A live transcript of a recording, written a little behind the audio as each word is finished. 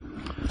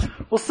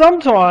Well,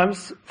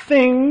 sometimes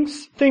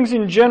things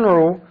in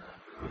general,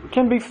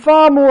 can be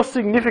far more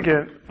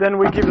significant than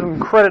we give them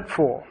credit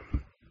for.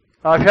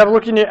 If you have a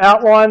look in your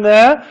outline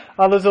there,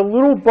 there's a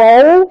little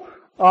bowl,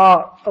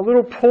 a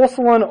little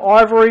porcelain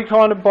ivory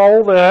kind of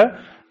bowl there.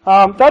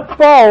 That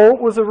bowl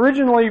was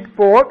originally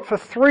bought for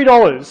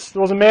 $3.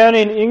 There was a man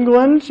in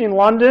England, in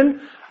London.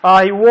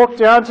 He walked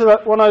down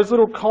to one of those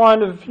little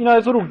kind of,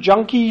 those little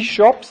junkie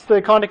shops.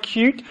 They're kind of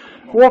cute.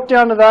 Walked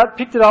down to that,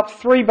 picked it up,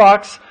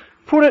 $3,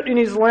 put it in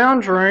his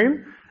lounge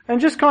room,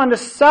 and just kind of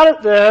sat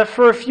it there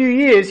for a few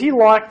years. He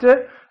liked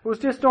it. It was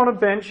just on a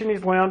bench in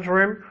his lounge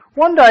room.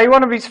 One day,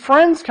 one of his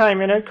friends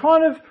came in and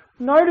kind of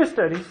noticed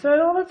it. He said,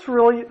 "Oh, that's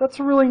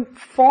a really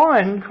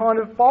fine kind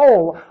of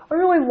bowl. I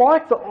really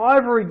like the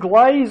ivory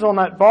glaze on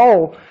that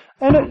bowl."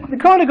 And it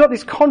kind of got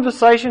this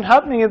conversation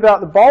happening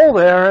about the bowl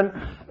there, and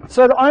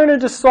so the owner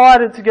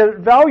decided to get it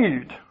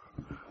valued.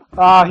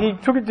 He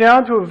took it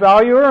down to a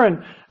valuer,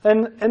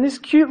 and this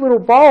cute little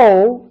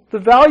bowl, the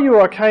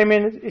valuer came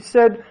in, he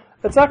said,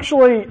 "It's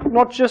actually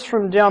not just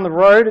from down the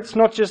road, it's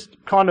not just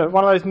kind of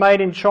one of those made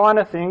in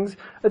China things,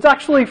 it's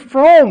actually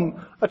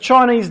from a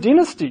Chinese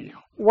dynasty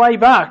way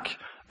back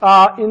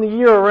in the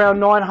year around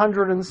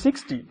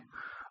 960.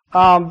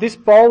 This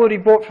bowl that he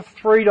bought for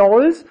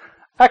 $3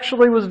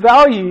 actually was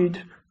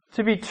valued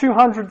to be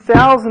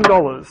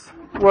 $200,000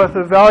 worth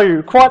of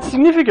value. Quite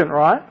significant,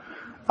 right?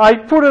 He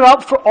put it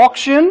up for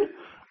auction.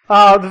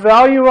 The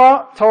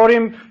valuer told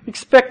him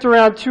expect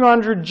around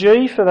 200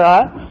 G for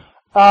that.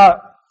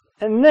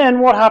 And then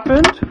what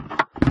happened?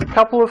 A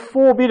couple of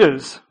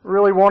forebidders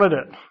really wanted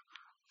it.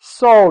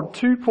 Sold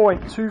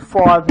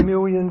 $2.25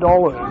 million.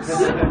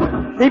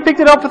 He picked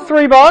it up for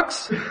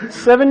 $3.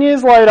 7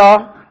 years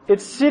later,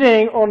 it's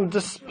sitting on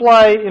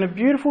display in a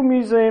beautiful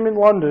museum in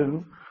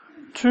London.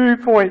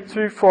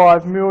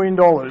 $2.25 million.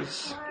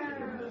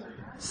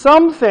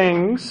 Some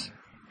things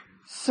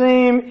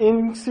seem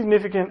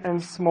insignificant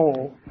and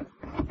small,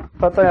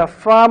 but they are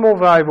far more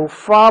valuable,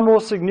 far more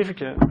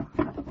significant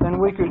than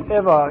we could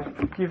ever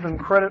give them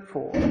credit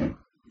for.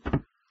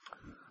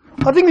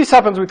 I think this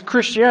happens with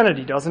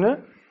Christianity, doesn't it?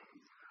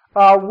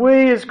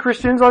 We as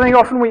Christians, I think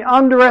often we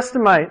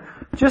underestimate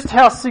just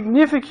how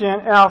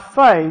significant our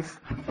faith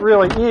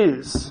really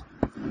is.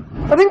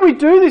 I think we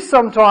do this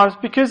sometimes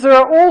because there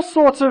are all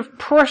sorts of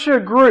pressure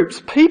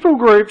groups, people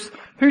groups,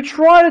 who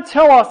try to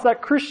tell us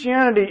that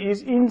Christianity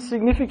is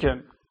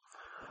insignificant.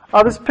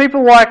 There's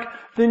people like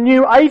the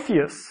New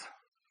Atheists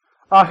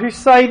who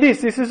say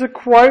this. This is a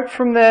quote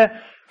from their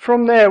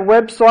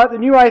website. The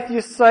New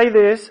Atheists say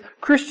this: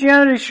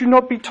 Christianity should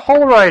not be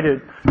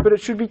tolerated, but it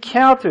should be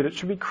countered, it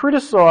should be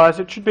criticised,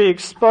 it should be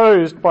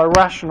exposed by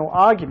rational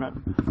argument.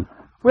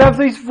 We have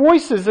these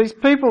voices, these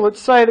people that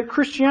say that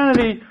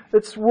Christianity,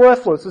 it's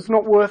worthless, it's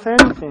not worth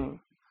anything.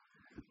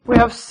 We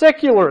have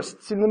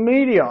secularists in the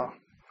media,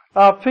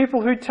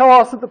 people who tell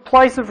us that the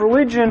place of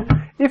religion,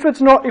 if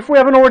we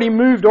haven't already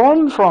moved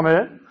on from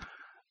it,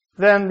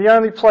 then the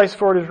only place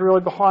for it is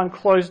really behind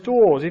closed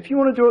doors. If you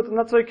want to do it, then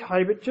that's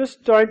okay, but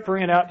just don't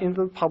bring it out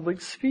into the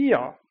public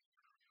sphere.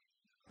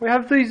 We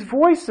have these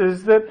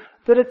voices that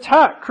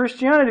attack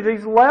Christianity,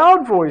 these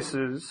loud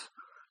voices,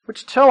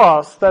 which tell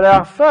us that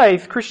our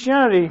faith,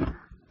 Christianity,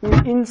 is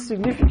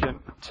insignificant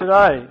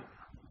today.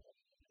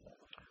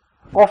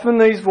 Often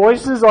these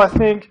voices, I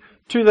think,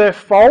 to their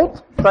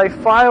fault, they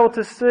fail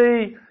to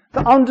see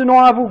the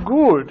undeniable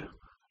good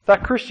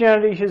that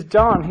Christianity has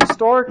done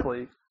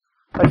historically.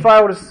 They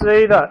fail to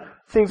see that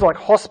things like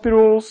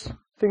hospitals,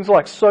 things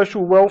like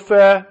social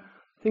welfare,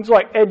 things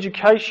like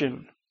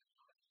education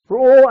were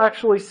all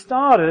actually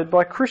started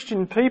by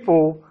Christian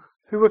people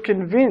who were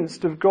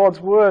convinced of God's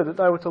word that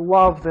they were to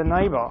love their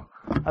neighbour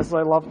as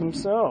they love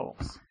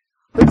themselves.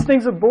 These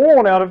things are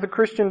born out of the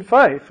Christian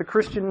faith, the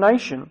Christian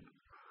nation.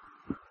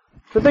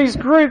 But these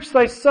groups,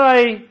 they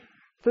say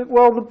that,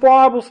 well, the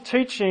Bible's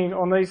teaching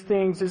on these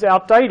things is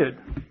outdated.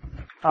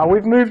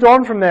 We've moved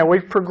on from there,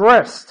 we've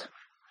progressed.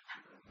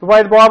 The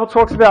way the Bible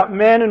talks about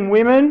men and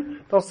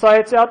women, they'll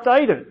say it's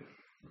outdated.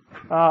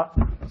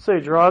 See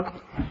you, Gerard.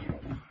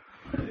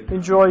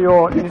 Enjoy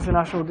your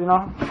international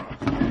dinner.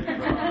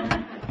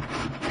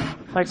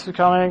 Thanks for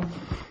coming.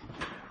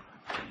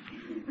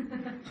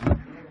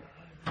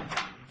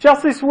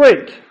 Just this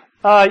week,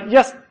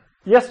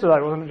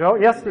 yesterday, wasn't it,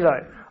 Joel? Yesterday,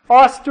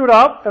 I stood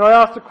up and I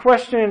asked a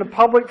question in a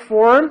public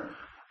forum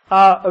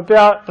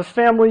about the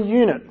family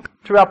unit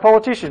to our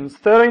politicians.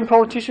 13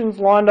 politicians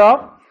lined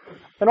up.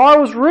 And I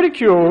was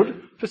ridiculed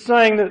for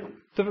saying that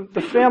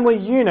the family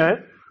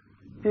unit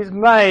is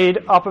made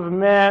up of a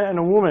man and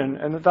a woman,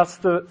 and that's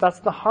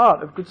the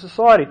heart of good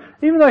society.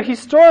 Even though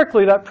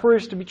historically that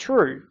proves to be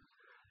true.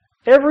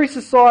 Every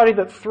society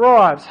that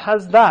thrives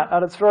has that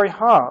at its very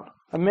heart.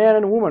 A man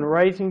and a woman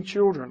raising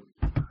children.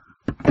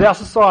 But our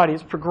society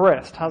has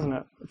progressed, hasn't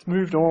it? It's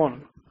moved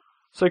on.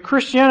 So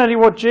Christianity,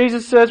 what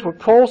Jesus says, what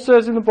Paul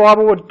says in the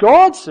Bible, what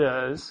God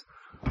says,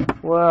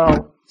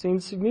 well, it's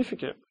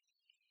insignificant.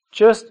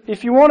 Just,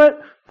 if you want it,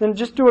 then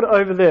just do it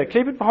over there.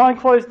 Keep it behind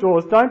closed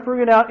doors. Don't bring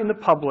it out in the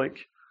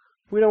public.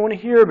 We don't want to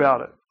hear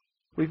about it.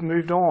 We've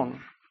moved on.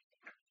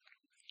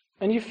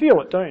 And you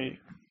feel it, don't you?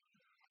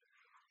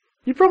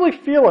 You probably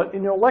feel it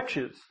in your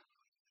lectures.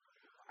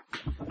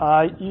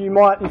 You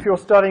might, if you're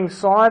studying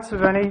science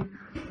of any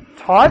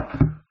type,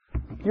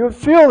 you would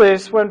feel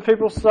this when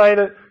people say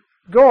that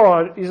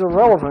God is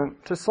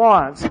irrelevant to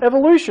science.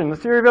 Evolution, the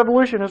theory of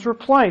evolution has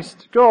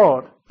replaced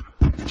God.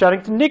 I was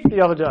chatting to Nick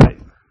the other day.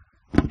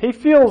 He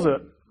feels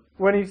it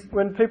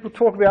when people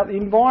talk about the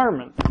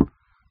environment.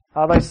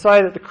 They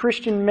say that the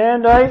Christian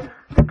mandate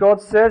that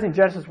God says in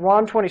Genesis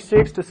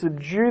 1:26 to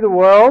subdue the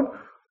world,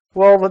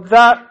 well,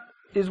 that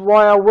is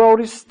why our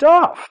world is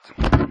stuffed.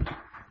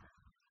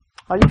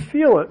 You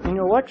feel it in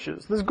your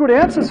lectures. There's good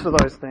answers for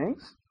those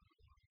things.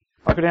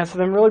 I could answer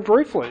them really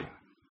briefly.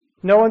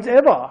 No one's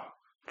ever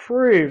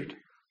proved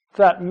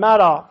that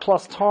matter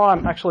plus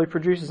time actually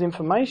produces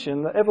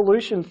information. The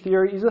evolution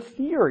theory is a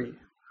theory.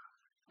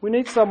 We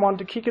need someone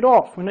to kick it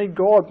off. We need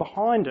God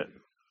behind it.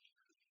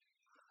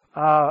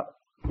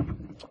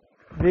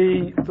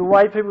 The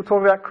way people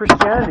talk about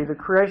Christianity, the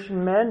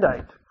creation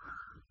mandate,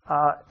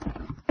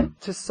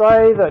 to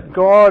say that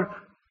God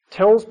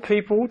tells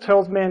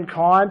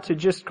mankind to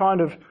just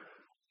kind of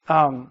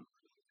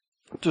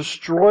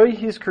destroy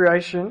his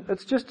creation,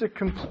 it's just a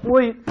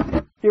complete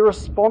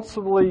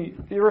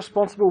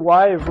irresponsible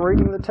way of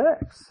reading the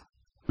text.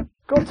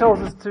 God tells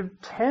us to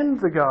tend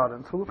the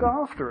garden, to look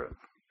after it,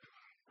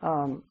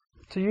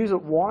 to use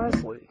it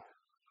wisely.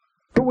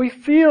 But we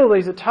feel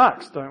these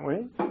attacks, don't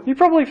we? You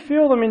probably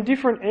feel them in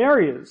different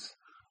areas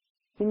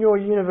in your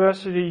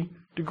university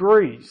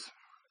degrees.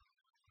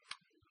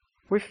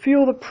 We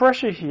feel the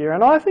pressure here,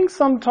 and I think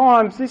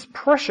sometimes this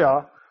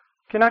pressure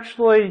can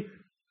actually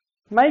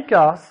make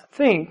us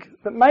think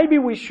that maybe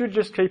we should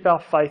just keep our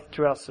faith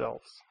to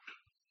ourselves.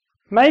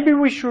 Maybe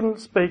we shouldn't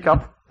speak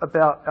up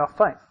about our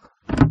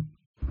faith.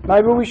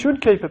 Maybe we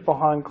should keep it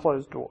behind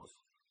closed doors.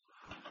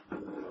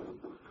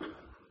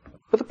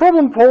 But the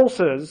problem Paul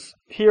says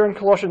here in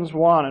Colossians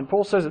 1, and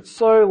Paul says it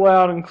so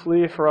loud and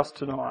clear for us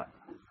tonight,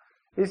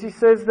 is he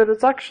says that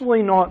it's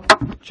actually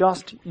not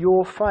just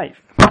your faith.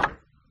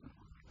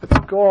 It's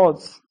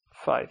God's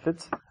faith.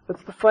 It's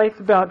the faith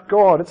about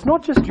God. It's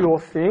not just your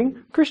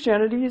thing.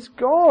 Christianity is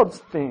God's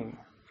thing.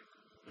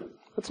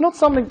 It's not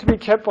something to be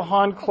kept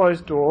behind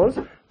closed doors.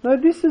 No,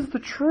 this is the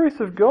truth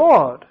of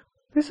God.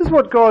 This is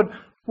what God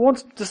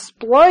wants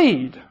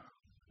displayed,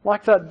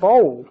 like that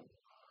bowl,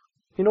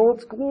 in all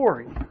its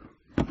glory.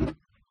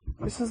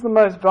 This is the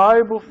most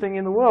valuable thing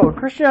in the world.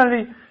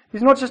 Christianity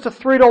is not just a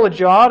 $3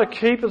 jar to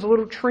keep as a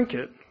little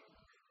trinket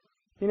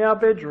in our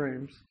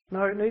bedrooms.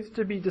 No, it needs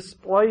to be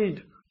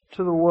displayed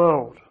to the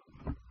world.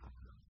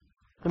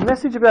 The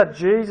message about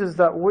Jesus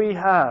that we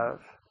have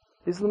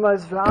is the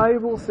most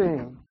valuable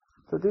thing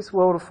that this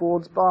world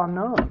affords, bar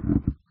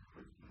none.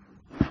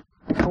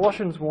 And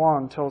Colossians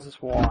 1 tells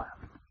us why.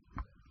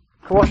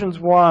 Colossians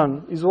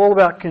 1 is all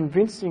about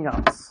convincing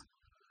us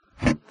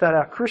that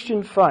our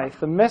Christian faith,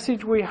 the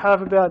message we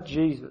have about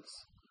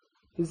Jesus,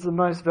 is the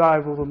most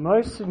valuable, the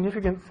most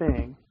significant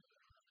thing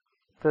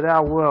that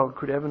our world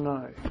could ever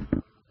know.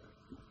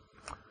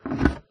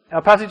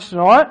 Our passage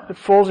tonight, it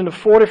falls into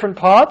 4 different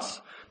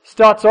parts.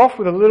 Starts off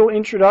with a little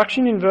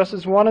introduction in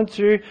verses 1 and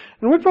 2,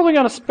 and we're probably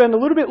going to spend a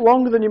little bit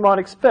longer than you might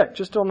expect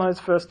just on those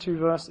first 2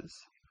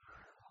 verses.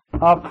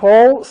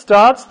 Paul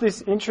starts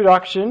this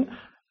introduction.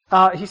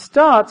 He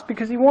starts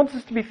because he wants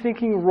us to be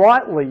thinking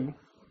rightly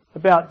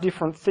about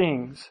different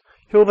things.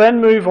 He'll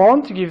then move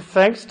on to give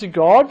thanks to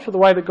God for the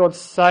way that God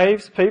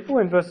saves people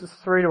in verses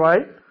 3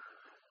 to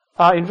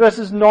 8. In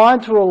verses 9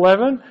 to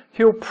 11,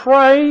 he'll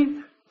pray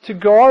to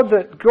God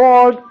that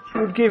God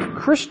would give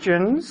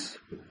Christians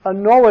a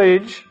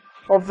knowledge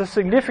of the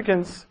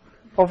significance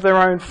of their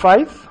own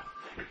faith.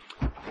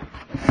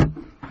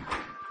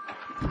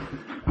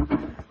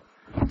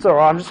 It's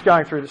alright, I'm just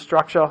going through the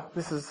structure.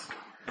 This is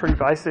pretty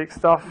basic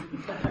stuff.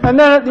 And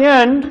then at the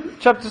end,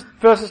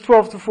 verses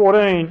 12 to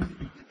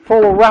 14,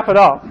 Paul will wrap it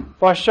up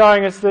by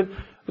showing us that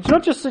it's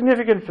not just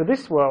significant for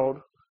this world,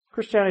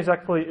 Christianity is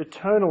actually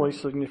eternally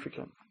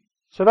significant.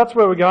 So that's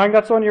where we're going,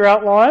 that's on your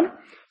outline.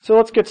 So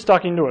let's get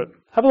stuck into it.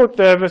 Have a look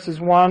there, verses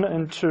 1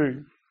 and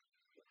 2.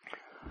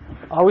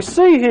 We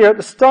see here at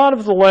the start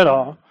of the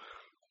letter,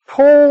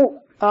 Paul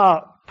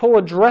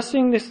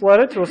addressing this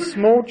letter to a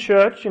small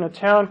church in a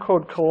town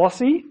called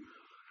Colossae.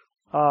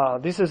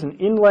 This is an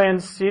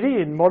inland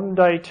city in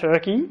modern-day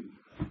Turkey.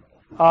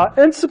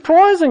 And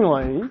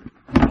surprisingly,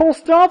 Paul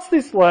starts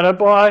this letter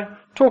by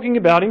talking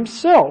about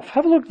himself.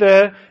 Have a look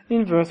there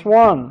in verse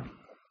 1.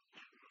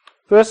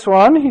 Verse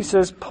 1, he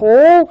says,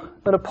 Paul,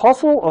 an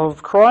apostle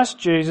of Christ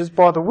Jesus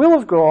by the will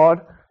of God,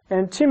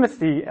 and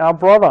Timothy, our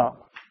brother.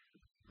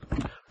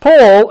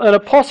 Paul, an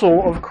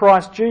apostle of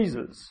Christ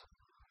Jesus.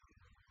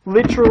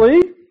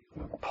 Literally,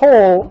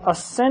 Paul, a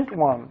sent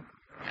one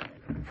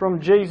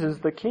from Jesus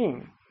the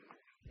King.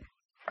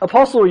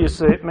 Apostle, you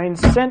see, it means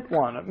sent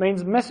one. It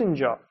means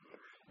messenger.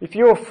 If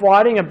you're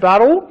fighting a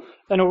battle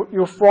and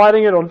you're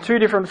fighting it on 2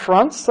 different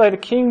fronts, say the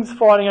king's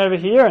fighting over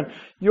here and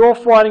you're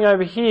fighting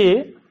over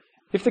here,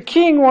 if the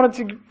king wanted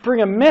to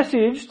bring a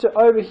message to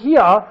over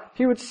here,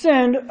 he would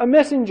send a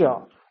messenger,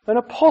 an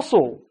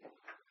apostle.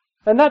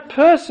 And that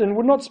person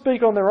would not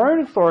speak on their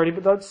own authority,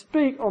 but they'd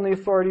speak on the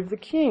authority of the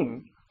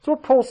king. That's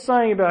what Paul's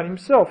saying about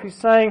himself. He's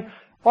saying,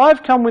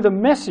 I've come with a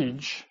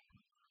message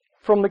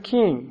from the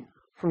king,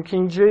 from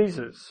King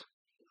Jesus.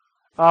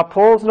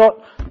 Paul's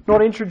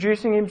not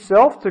introducing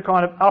himself to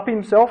kind of up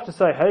himself to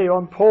say, hey,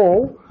 I'm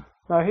Paul.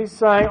 No, he's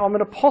saying, I'm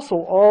an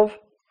apostle of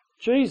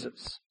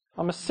Jesus.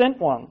 I'm a sent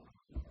one.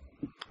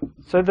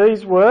 So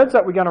these words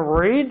that we're going to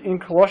read in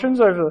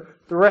Colossians over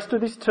the rest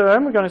of this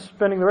term, we're going to be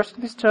spending the rest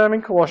of this term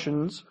in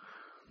Colossians,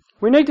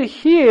 we need to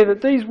hear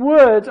that these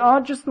words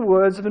aren't just the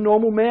words of a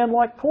normal man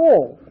like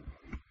Paul.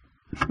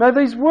 No,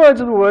 these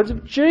words are the words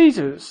of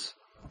Jesus.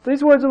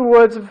 These words are the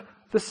words of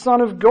the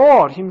Son of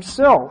God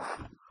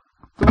himself.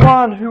 The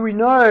one who we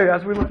know,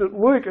 as we looked at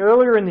Luke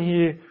earlier in the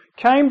year,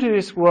 came to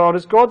this world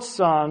as God's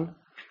Son,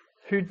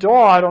 who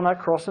died on that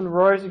cross and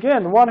rose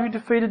again. The one who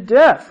defeated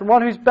death. The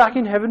one who's back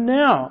in heaven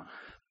now.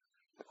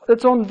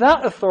 It's on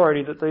that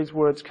authority that these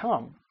words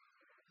come.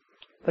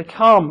 They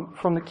come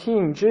from the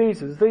King,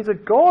 Jesus. These are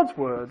God's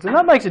words. And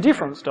that makes a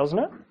difference, doesn't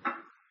it?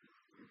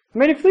 I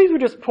mean, if these were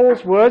just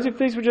Paul's words, if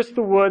these were just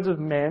the words of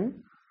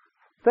men,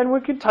 then we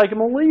could take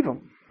them or leave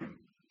them.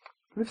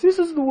 But if this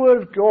is the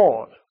word of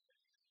God,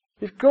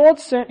 if God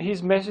sent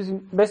his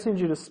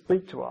messenger to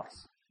speak to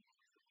us,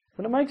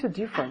 then it makes a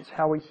difference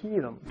how we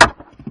hear them.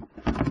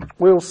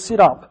 We'll sit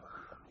up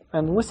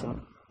and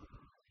listen.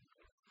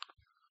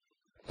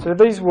 So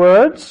these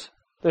words,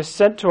 they're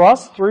sent to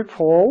us through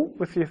Paul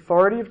with the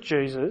authority of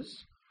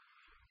Jesus.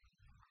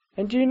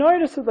 And do you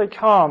notice that they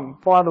come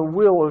by the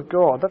will of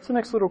God? That's the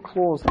next little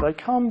clause. They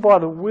come by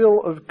the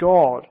will of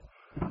God.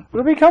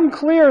 It'll become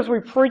clear as we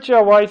preach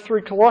our way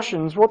through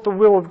Colossians what the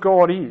will of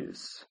God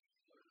is.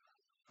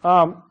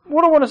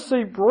 What I want to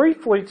see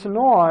briefly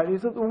tonight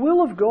is that the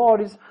will of God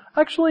is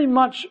actually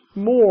much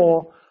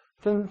more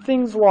than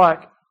things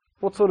like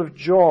what sort of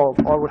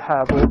job I would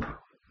have or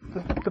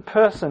the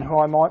person who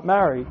I might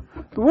marry.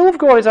 The will of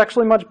God is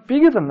actually much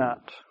bigger than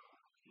that.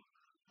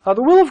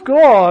 The will of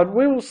God,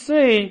 we will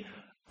see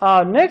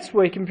next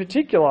week in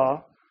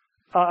particular,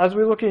 as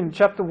we look in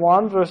chapter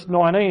 1, verse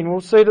 19,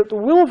 we'll see that the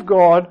will of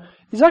God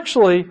is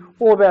actually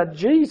all about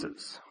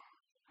Jesus.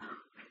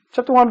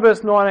 Chapter 1,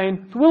 verse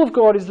 19, the will of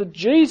God is that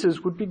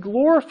Jesus would be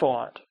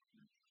glorified.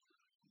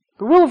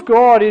 The will of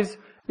God is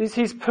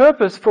his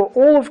purpose for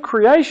all of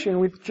creation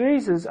with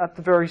Jesus at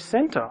the very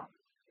centre.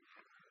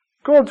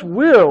 God's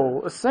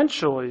will,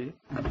 essentially,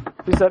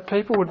 is that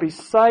people would be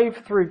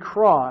saved through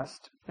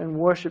Christ and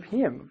worship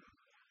him.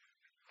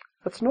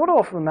 It's not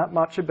often that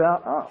much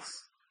about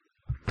us.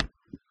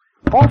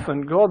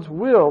 Often God's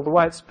will, the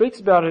way it speaks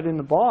about it in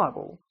the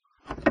Bible,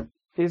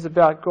 is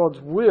about God's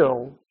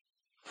will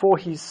for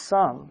his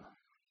Son.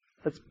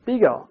 It's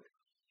bigger.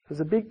 There's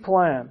a big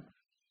plan.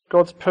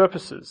 God's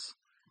purposes.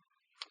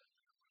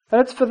 And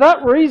it's for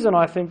that reason,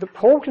 I think, that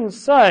Paul can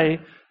say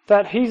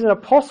that he's an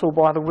apostle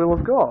by the will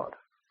of God.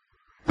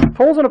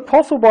 Paul's an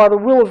apostle by the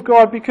will of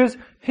God because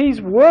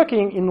he's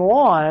working in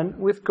line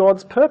with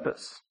God's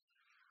purpose.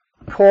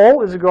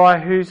 Paul is a guy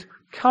who's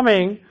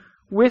coming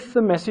with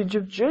the message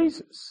of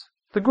Jesus,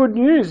 the good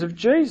news of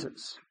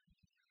Jesus.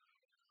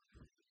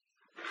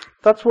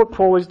 That's what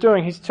Paul is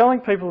doing. He's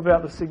telling people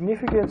about the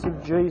significance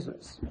of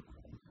Jesus.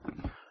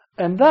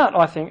 And that,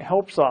 I think,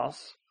 helps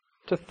us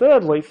to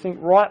thirdly think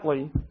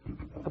rightly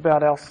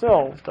about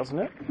ourselves, doesn't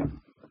it?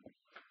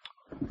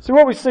 So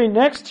what we see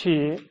next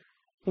here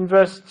in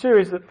verse 2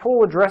 is that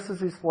Paul addresses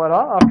this letter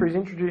after he's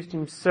introduced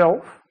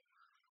himself.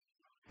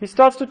 He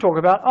starts to talk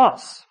about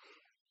us.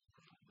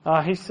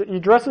 He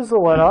addresses the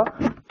letter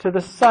to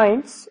the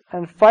saints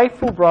and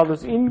faithful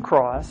brothers in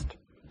Christ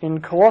in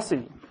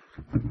Colossae.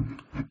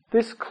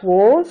 This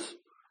clause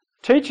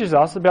teaches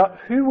us about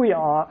who we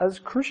are as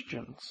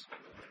Christians.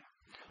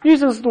 It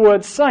uses the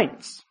word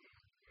saints.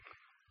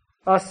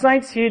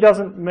 Saints here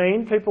doesn't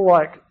mean people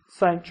like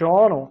St.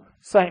 John or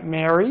St.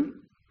 Mary,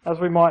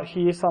 as we might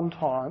hear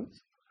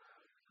sometimes.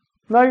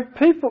 No,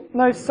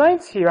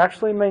 saints here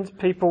actually means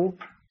people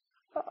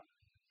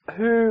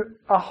who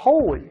are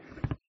holy.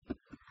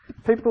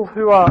 People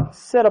who are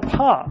set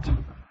apart.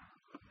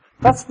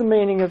 That's the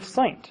meaning of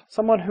saint.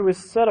 Someone who is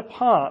set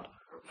apart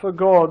for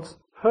God's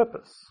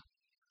purpose.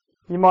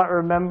 You might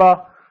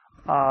remember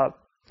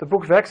the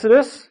book of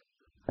Exodus.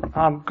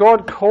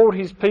 God called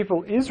his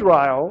people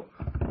Israel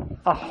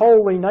a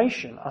holy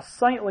nation, a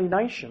saintly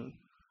nation.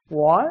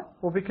 Why?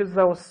 Well, because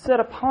they were set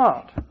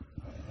apart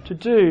to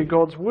do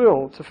God's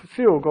will, to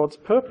fulfill God's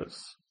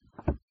purpose.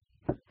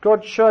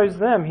 God chose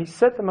them. He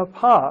set them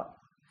apart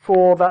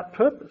for that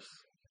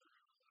purpose.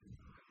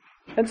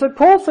 And so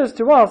Paul says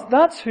to us,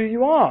 that's who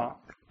you are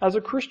as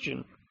a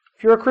Christian.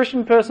 If you're a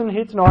Christian person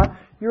here tonight,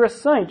 you're a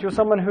saint. You're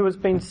someone who has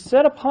been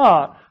set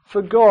apart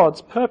for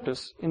God's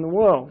purpose in the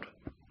world.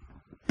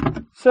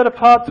 Set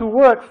apart to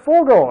work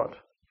for God.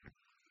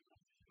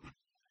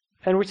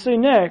 And we see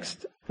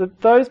next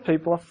that those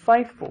people are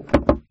faithful.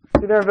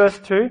 See there in verse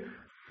 2,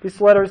 this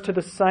letter is to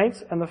the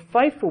saints and the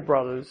faithful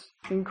brothers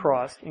in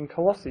Christ in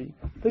Colossae.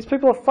 These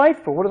people are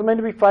faithful. What does it mean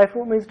to be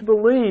faithful? It means to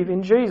believe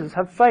in Jesus,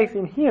 have faith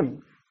in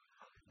him.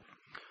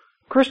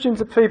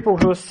 Christians are people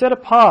who are set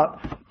apart,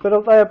 but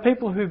they are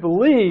people who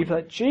believe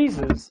that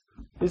Jesus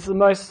is the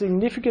most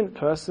significant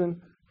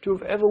person to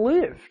have ever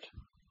lived.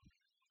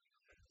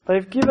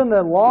 They've given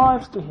their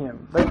lives to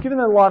him. They've given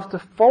their lives to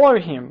follow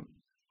him.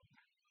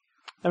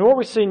 And what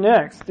we see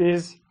next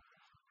is,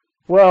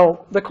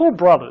 well, they're called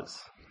brothers.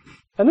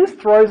 And this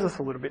throws us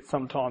a little bit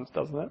sometimes,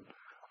 doesn't it?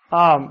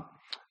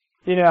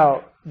 In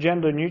our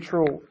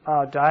gender-neutral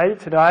day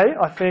today,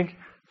 I think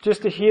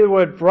just to hear the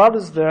word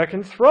brothers there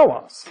can throw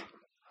us.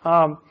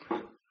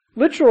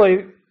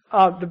 Literally,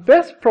 the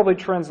best probably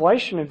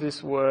translation of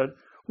this word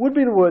would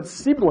be the word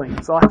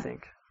siblings, I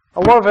think.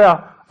 A lot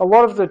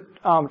of the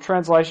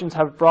translations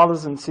have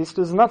brothers and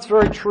sisters, and that's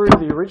very true to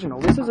the original.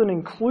 This is an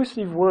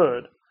inclusive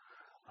word.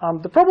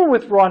 The problem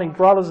with writing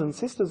brothers and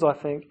sisters, I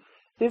think,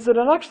 is that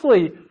it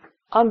actually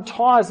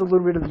unties a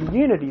little bit of the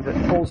unity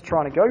that Paul's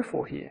trying to go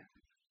for here.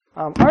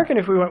 I reckon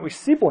if we went with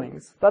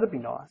siblings, that'd be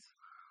nice.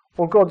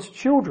 Or God's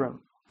children,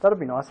 that'd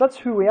be nice. That's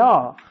who we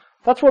are.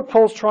 That's what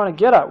Paul's trying to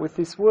get at with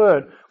this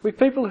word. We're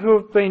people who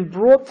have been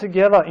brought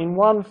together in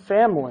one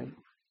family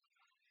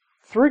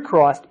through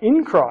Christ,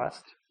 in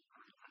Christ,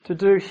 to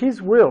do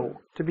his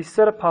will, to be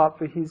set apart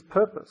for his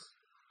purpose.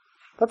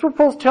 That's what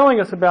Paul's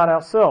telling us about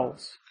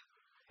ourselves.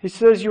 He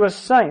says you are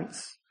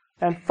saints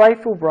and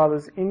faithful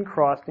brothers in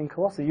Christ in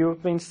Colossae. You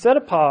have been set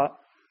apart.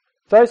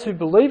 Those who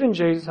believe in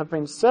Jesus have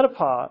been set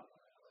apart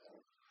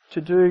to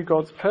do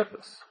God's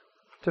purpose,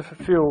 to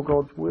fulfill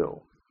God's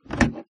will.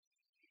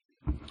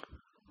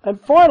 And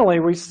finally,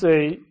 we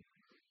see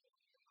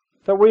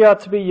that we are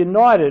to be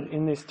united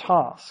in this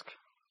task.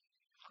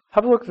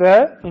 Have a look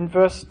there in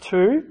verse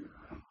 2.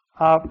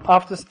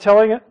 After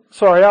saying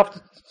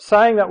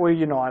that we're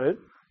united,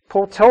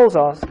 Paul tells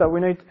us that we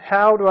need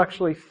how to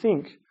actually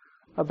think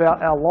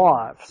about our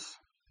lives.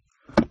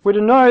 We're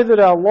to know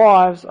that our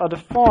lives are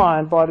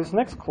defined by this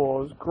next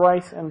clause,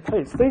 grace and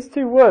peace. These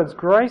two words,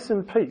 grace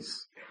and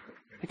peace,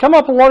 they come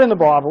up a lot in the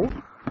Bible,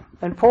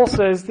 and Paul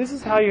says this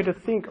is how you're to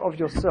think of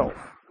yourself.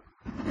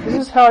 This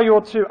is how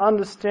you're to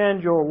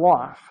understand your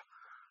life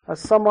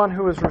as someone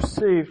who has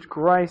received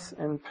grace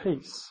and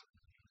peace.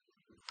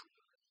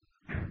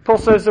 Paul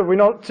says that we're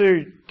not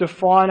to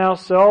define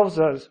ourselves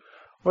as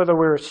whether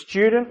we're a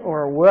student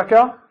or a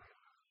worker.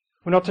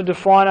 We're not to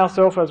define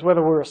ourselves as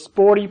whether we're a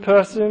sporty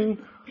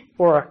person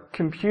or a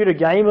computer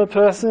gamer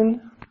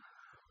person.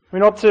 We're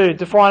not to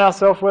define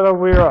ourselves whether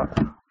we're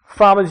a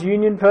farmers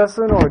union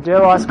person or a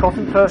Dare Iced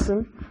Coffee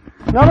person.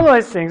 None of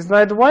those things.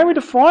 No, the way we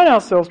define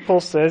ourselves, Paul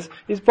says,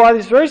 is by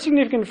this very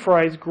significant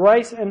phrase,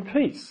 grace and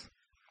peace.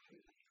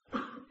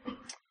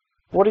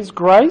 What is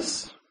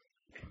grace?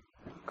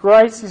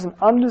 Grace is an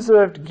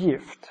undeserved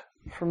gift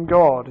from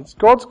God. It's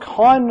God's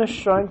kindness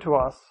shown to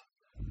us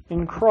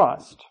in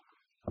Christ.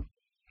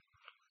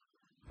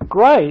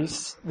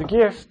 Grace, the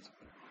gift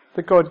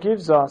that God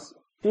gives us,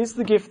 is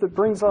the gift that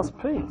brings us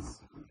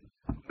peace.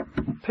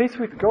 Peace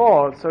with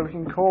God so we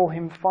can call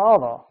him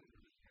Father.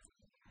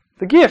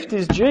 The gift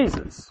is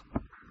Jesus.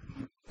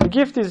 The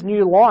gift is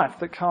new life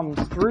that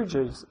comes through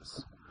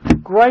Jesus.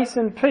 Grace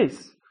and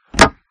peace.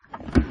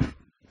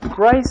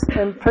 Grace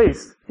and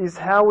peace is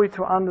how we're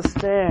to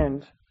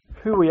understand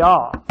who we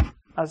are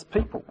as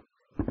people.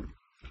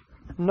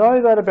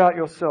 Know that about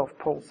yourself,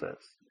 Paul says.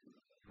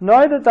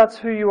 Know that that's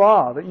who you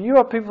are, that you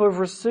are people who have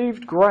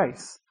received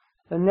grace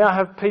and now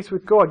have peace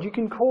with God. You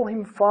can call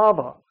him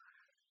Father.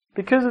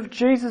 Because of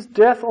Jesus'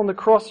 death on the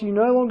cross, you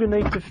no longer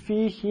need to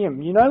fear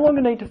him. You no longer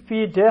need to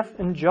fear death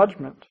and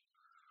judgment.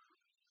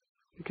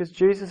 Because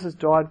Jesus has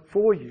died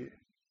for you.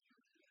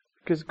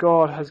 Because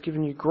God has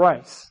given you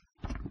grace.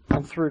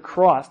 And through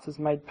Christ has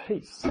made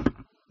peace.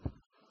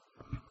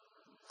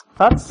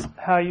 That's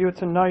how you are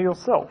to know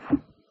yourself.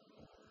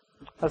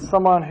 As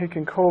someone who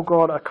can call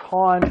God a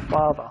kind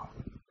Father.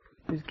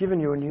 Who's given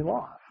you a new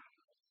life.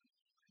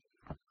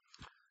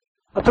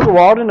 It took a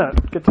while, didn't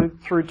it? Get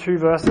through 2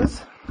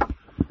 verses.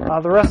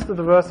 The rest of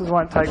the verses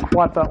won't take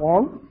quite that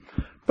long.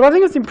 But I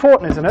think it's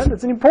important, isn't it?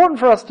 It's important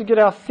for us to get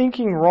our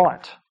thinking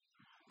right.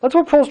 That's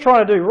what Paul's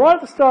trying to do right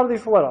at the start of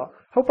this letter.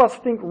 Help us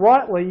think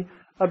rightly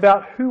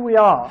about who we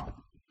are.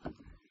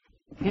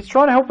 He's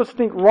trying to help us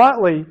think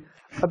rightly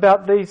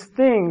about these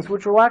things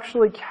which will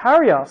actually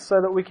carry us so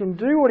that we can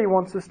do what he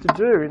wants us to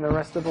do in the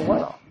rest of the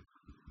letter.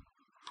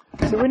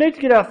 So we need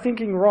to get our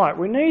thinking right.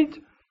 We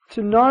need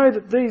to know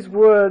that these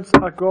words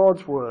are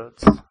God's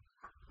words.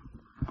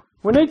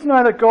 We need to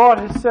know that God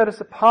has set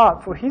us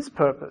apart for his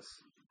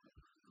purpose.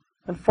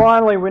 And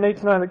finally, we need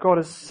to know that God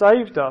has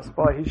saved us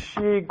by his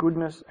sheer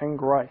goodness and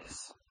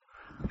grace.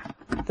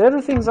 They're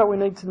the things that we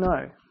need to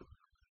know.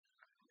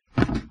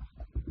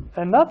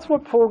 And that's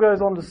what Paul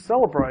goes on to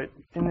celebrate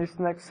in this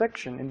next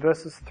section, in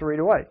verses 3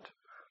 to 8.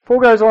 Paul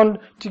goes on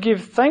to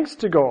give thanks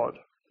to God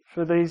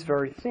for these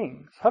very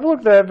things. Have a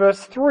look there,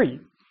 verse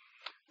 3.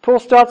 Paul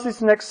starts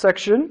this next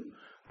section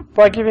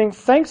by giving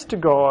thanks to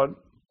God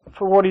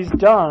for what he's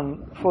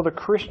done for the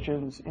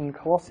Christians in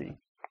Colossae.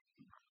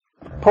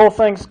 Paul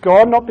thanks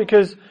God not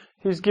because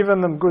he's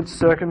given them good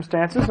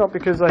circumstances, not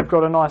because they've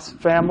got a nice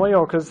family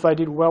or because they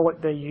did well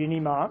at their uni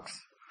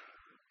marks.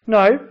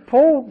 No,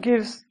 Paul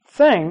gives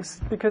thanks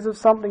because of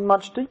something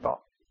much deeper.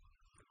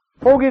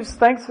 Paul gives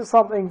thanks for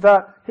something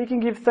that he can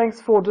give thanks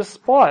for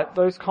despite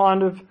those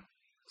kind of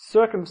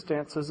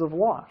circumstances of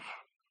life.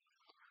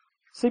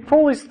 See,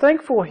 Paul is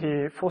thankful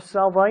here for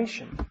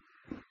salvation.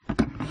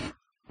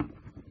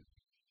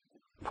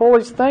 Paul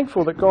is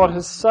thankful that God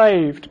has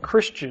saved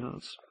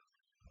Christians.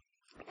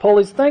 Paul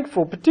is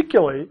thankful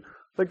particularly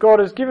that God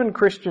has given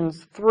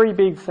Christians three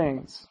big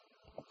things: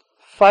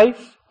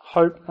 faith,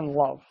 hope and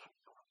love.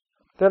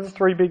 They're the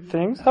three big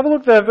things. Have a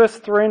look there, verse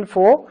 3 and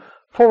 4.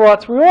 Paul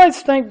writes, "We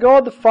always thank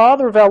God, the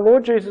Father of our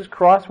Lord Jesus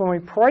Christ, when we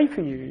pray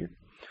for you,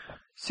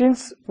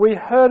 since we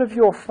heard of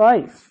your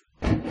faith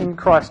in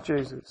Christ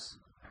Jesus,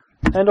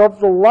 and of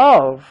the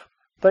love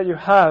that you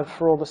have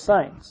for all the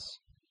saints,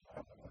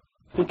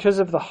 because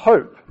of the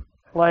hope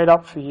laid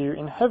up for you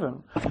in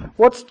heaven."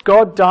 What's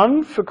God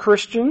done for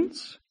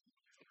Christians?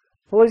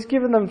 Well, He's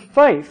given them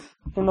faith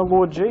in the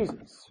Lord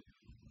Jesus.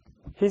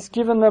 He's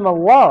given them a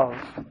love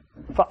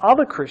for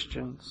other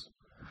Christians.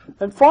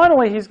 And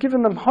finally, He's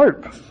given them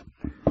hope.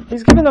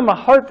 He's given them a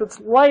hope that's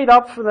laid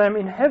up for them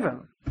in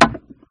heaven.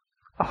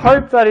 A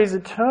hope that is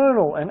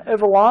eternal and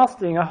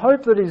everlasting. A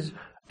hope that is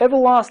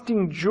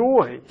everlasting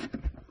joy.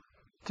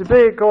 To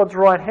be at God's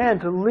right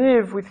hand, to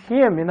live with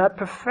Him in that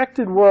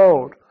perfected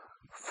world,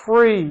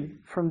 free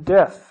from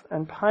death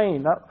and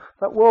pain,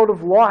 that world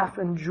of life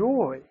and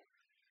joy.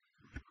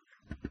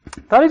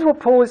 That is what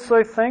Paul is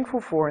so thankful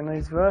for in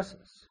these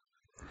verses.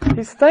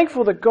 He's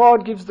thankful that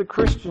God gives the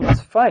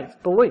Christians faith,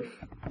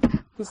 belief.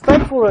 He's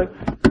thankful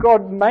that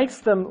God makes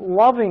them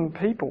loving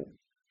people.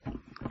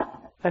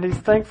 And he's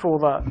thankful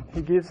that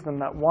He gives them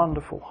that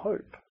wonderful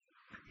hope.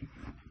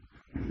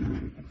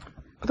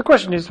 But the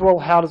question is, well,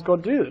 how does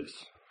God do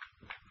this?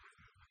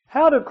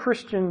 How do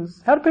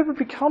people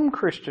become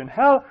Christian?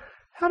 How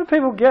do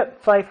people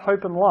get faith,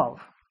 hope and love?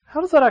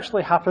 How does that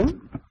actually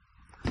happen?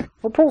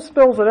 Well, Paul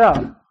spells it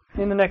out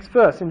in the next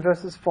verse, in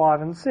verses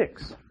 5 and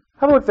 6.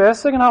 Have a look there,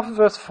 second half of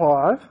verse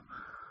 5.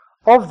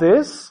 "Of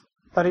this,"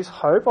 that is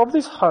hope, "of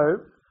this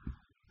hope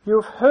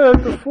you have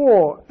heard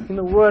before in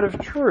the word of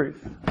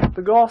truth,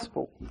 the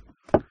gospel,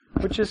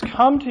 which has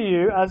come to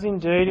you, as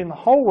indeed in the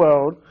whole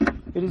world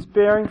it is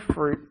bearing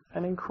fruit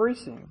and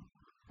increasing,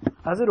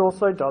 as it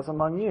also does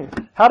among you."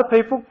 How do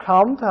people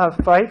come to have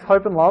faith,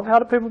 hope and love? How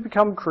do people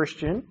become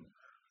Christian?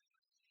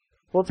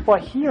 Well, it's by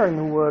hearing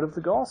the word of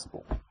the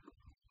gospel.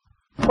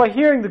 It's by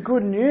hearing the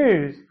good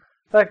news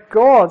that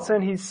God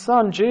sent His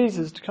Son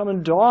Jesus to come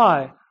and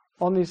die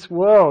on this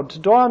world, to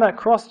die on that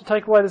cross to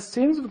take away the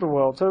sins of the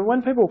world. So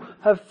when people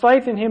have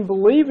faith in Him,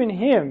 believe in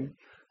Him,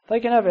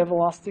 they can have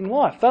everlasting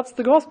life. That's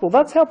the gospel.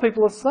 That's how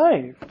people are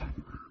saved.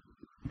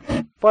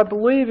 By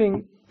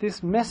believing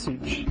this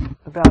message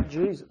about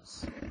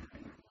Jesus.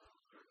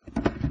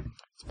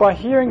 It's by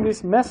hearing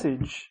this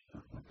message,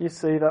 you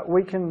see, that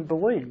we can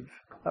believe,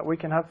 that we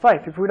can have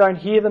faith. If we don't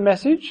hear the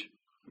message,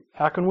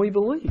 how can we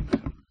believe?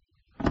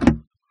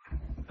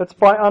 It's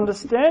by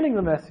understanding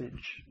the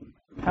message,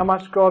 how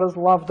much God has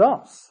loved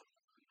us,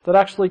 that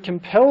actually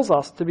compels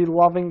us to be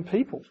loving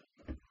people.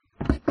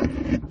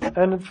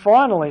 And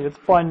finally, it's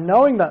by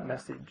knowing that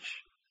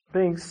message,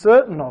 being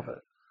certain of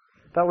it,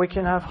 that we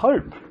can have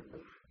hope.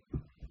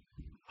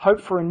 Hope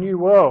for a new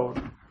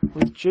world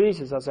with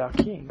Jesus as our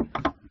King.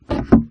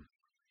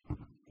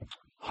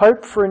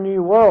 Hope for a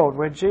new world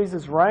where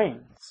Jesus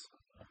reigns,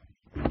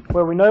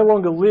 where we no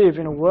longer live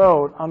in a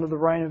world under the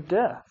reign of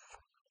death.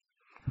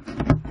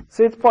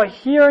 See, it's by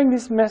hearing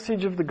this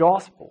message of the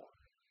gospel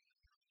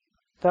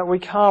that we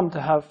come to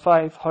have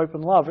faith, hope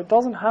and love. It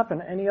doesn't happen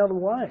any other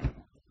way.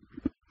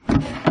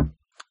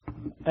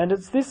 And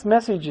it's this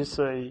message, you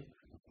see,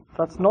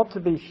 that's not to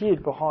be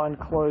hid behind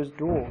closed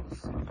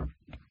doors.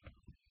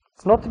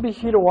 It's not to be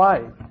hid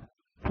away.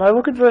 Now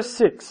look at verse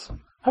 6.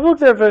 Have a look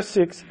there at verse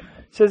 6. It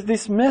says,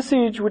 "This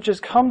message which has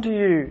come to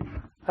you,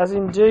 as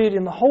indeed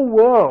in the whole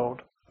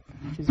world,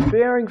 is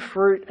bearing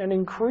fruit and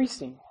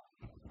increasing."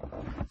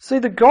 See,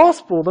 the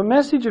gospel, the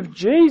message of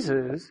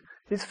Jesus,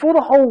 is for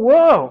the whole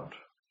world.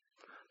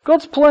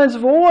 God's plans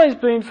have always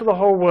been for the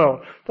whole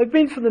world. They've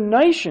been for the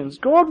nations.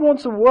 God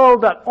wants a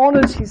world that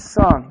honours His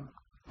Son.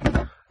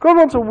 God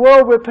wants a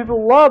world where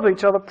people love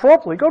each other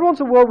properly. God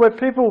wants a world where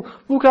people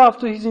look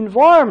after His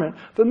environment.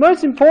 But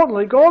most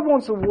importantly, God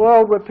wants a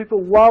world where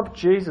people love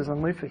Jesus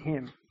and live for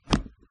Him.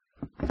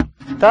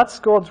 That's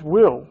God's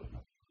will.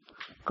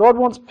 God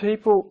wants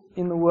people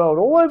in the world,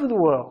 all over the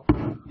world,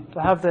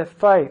 to have their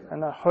faith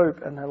and their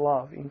hope and their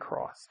love in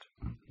Christ.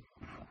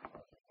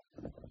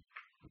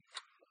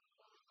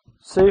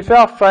 See, if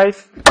our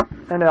faith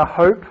and our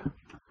hope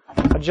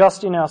are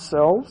just in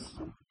ourselves,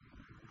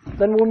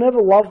 then we'll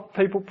never love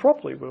people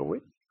properly, will we?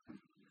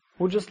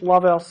 We'll just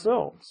love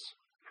ourselves.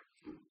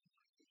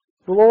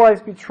 We'll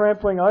always be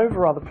trampling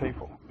over other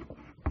people,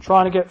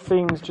 trying to get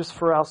things just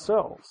for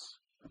ourselves.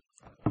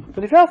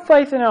 But if our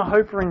faith and our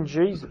hope are in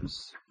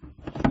Jesus,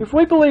 if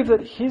we believe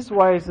that His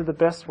ways are the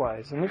best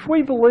ways, and if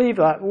we believe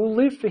that we'll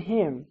live for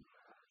Him,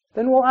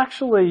 then we'll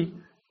actually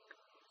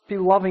be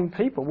loving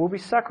people. We'll be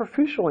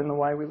sacrificial in the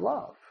way we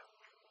love.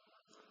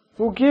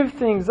 We'll give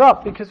things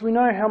up because we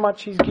know how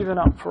much He's given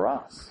up for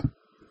us.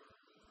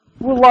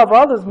 We'll love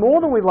others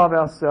more than we love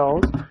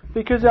ourselves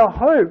because our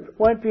hope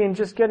won't be in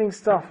just getting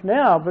stuff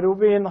now, but it will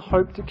be in the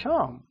hope to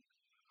come.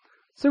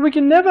 So we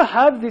can never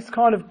have this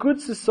kind of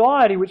good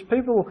society which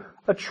people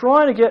are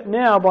trying to get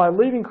now by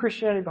leaving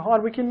Christianity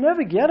behind. We can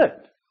never get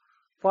it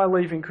by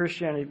leaving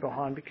Christianity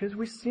behind because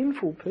we're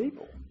sinful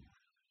people.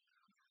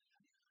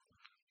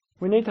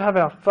 We need to have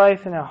our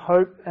faith and our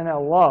hope and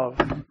our love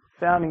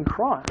found in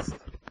Christ.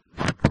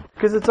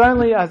 Because it's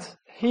only as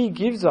He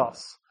gives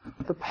us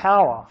the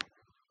power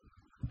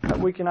that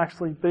we can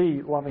actually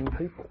be loving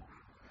people.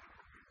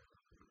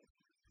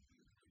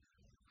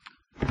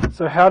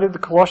 So how did the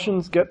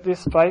Colossians get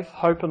this faith,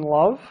 hope and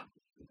love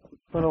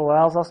that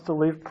allows us to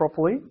live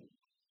properly?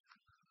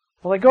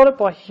 Well, they got it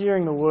by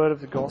hearing the word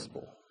of the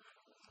gospel.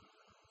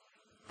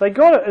 They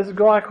got it as a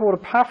guy called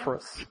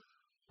Epaphras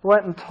who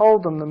went and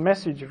told them the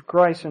message of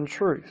grace and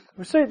truth.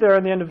 We see it there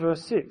at the end of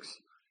verse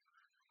 6.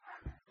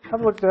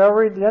 Have a look there. I'll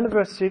read the end of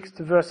verse 6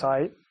 to verse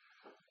 8.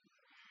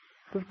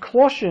 The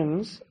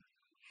Colossians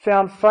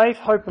found faith,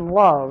 hope and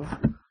love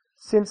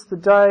since the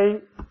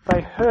day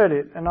they heard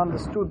it and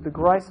understood the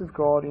grace of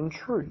God in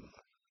truth.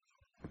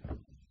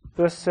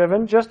 Verse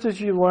 7, just as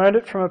you learned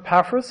it from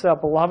Epaphras, our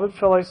beloved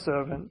fellow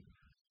servant,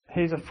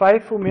 he is a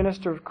faithful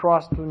minister of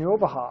Christ on your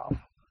behalf,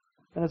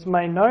 and has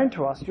made known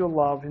to us your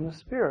love in the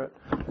Spirit.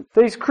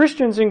 These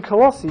Christians in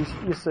Colossae,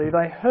 you see,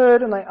 they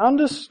heard and they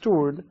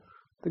understood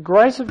the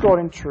grace of God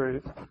in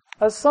truth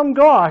as some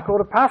guy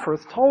called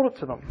Epaphras told it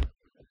to them.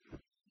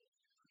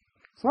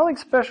 There's nothing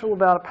special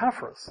about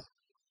Epaphras.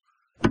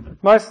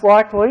 Most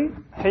likely,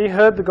 he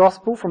heard the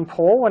gospel from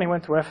Paul when he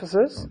went to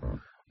Ephesus,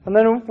 and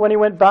then when he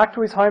went back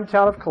to his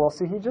hometown of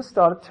Colossae, he just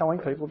started telling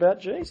people about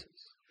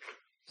Jesus.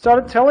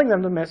 Started telling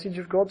them the message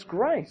of God's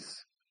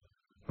grace.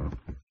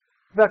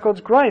 About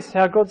God's grace,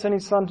 how God sent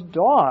His Son to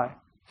die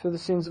for the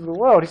sins of the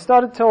world. He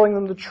started telling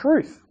them the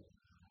truth,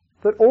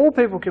 that all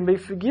people can be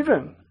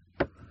forgiven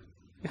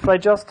if they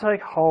just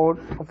take hold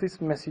of this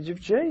message of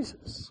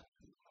Jesus.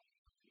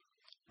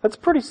 That's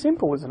pretty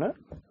simple, isn't it?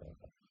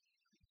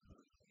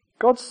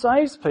 God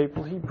saves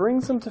people, He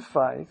brings them to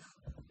faith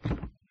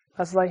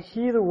as they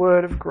hear the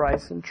word of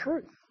grace and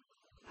truth.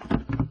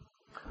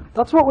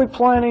 That's what we're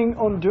planning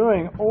on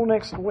doing all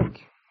next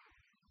week.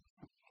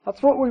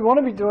 That's what we want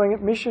to be doing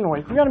at Mission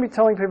Week. We're going to be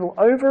telling people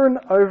over and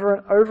over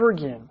and over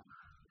again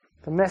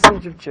the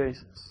message of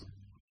Jesus,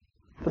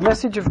 the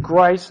message of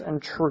grace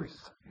and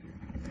truth.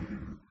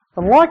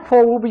 And like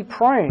Paul, we'll be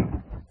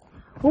praying.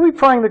 We'll be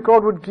praying that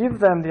God would give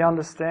them the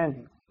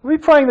understanding. We'll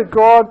be praying that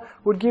God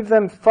would give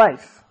them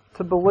faith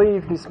to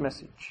believe this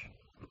message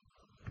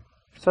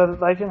so that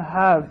they can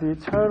have the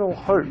eternal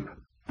hope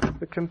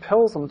that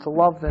compels them to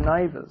love their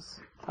neighbours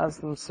as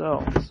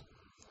themselves.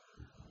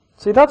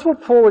 See, that's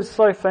what Paul is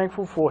so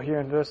thankful for here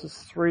in verses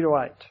 3 to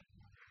 8.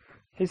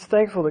 He's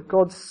thankful that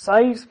God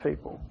saves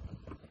people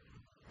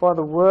by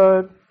the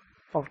word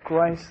of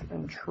grace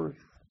and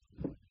truth.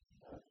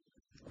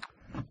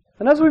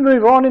 And as we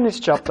move on in this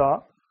chapter,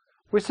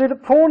 we see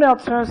that Paul now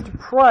turns to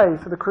pray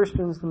for the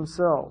Christians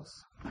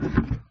themselves.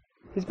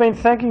 He's been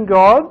thanking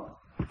God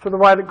for the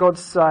way that God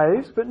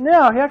saves, but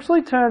now he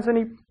actually turns and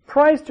he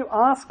prays to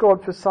ask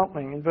God for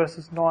something in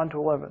verses 9 to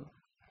 11.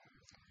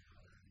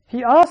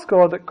 He asks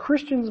God that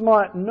Christians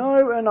might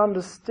know and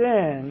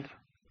understand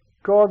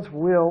God's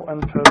will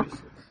and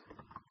purposes.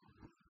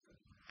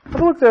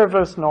 Have a look there at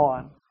verse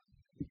 9.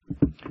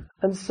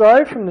 And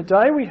so, from the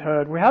day we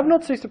heard, we have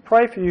not ceased to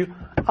pray for you,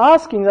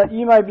 asking that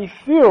you may be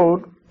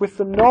filled with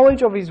the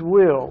knowledge of His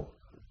will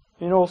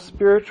in all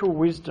spiritual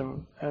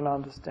wisdom and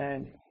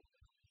understanding.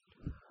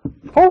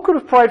 Paul could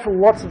have prayed for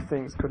lots of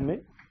things, couldn't he?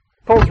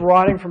 Paul's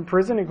writing from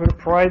prison. He could have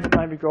prayed that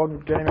maybe God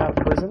would get him out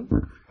of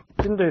prison.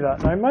 Didn't do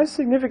that. No, most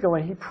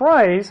significantly, he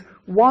prays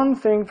one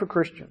thing for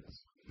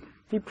Christians.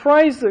 He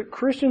prays that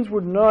Christians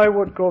would know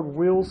what God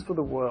wills for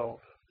the world,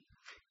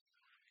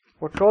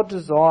 what God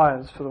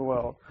desires for the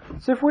world.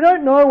 So if we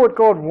don't know what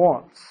God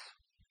wants,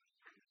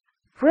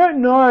 if we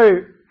don't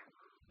know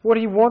what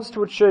He wants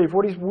to achieve,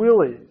 what His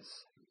will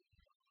is,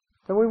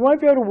 then we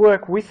won't be able to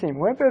work with Him.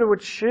 We won't be able to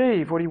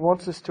achieve what He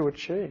wants us to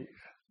achieve.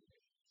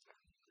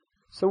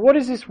 So what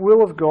is this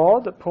will of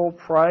God that Paul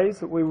prays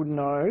that we would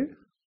know?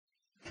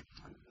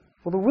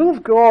 Well, the will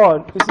of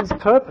God is His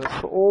purpose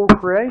for all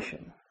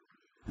creation.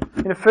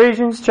 In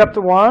Ephesians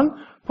chapter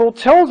 1, Paul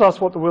tells us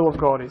what the will of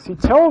God is. He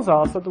tells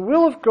us that the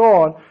will of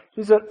God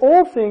is that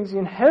all things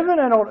in heaven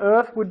and on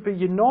earth would be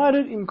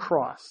united in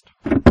Christ.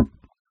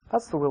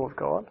 That's the will of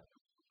God.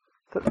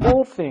 That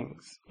all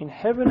things in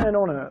heaven and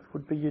on earth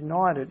would be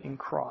united in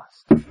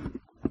Christ.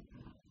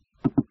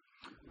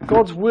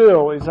 God's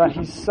will is that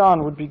His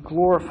Son would be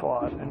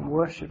glorified and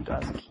worshipped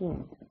as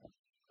King.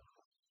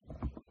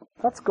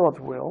 That's God's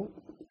will.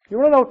 You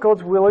want to know what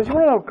God's will is? You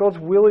want to know what God's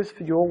will is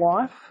for your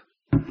life?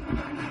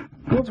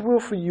 God's will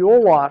for your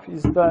life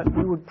is that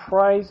you would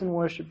praise and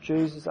worship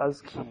Jesus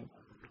as King.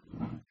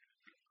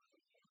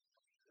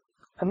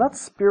 And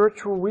that's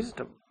spiritual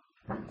wisdom.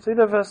 See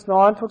that verse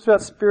 9 talks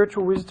about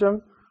spiritual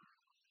wisdom.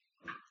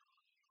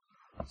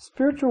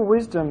 Spiritual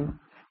wisdom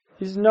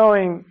is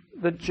knowing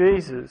that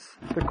Jesus,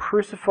 the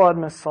crucified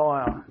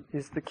Messiah,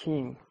 is the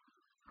King.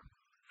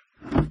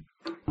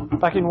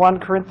 Back in 1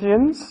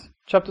 Corinthians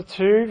chapter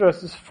 2,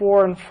 verses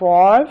 4 and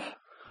 5,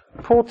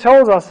 Paul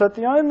tells us that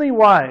the only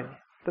way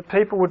that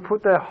people would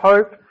put their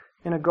hope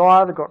in a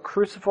guy that got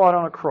crucified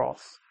on a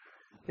cross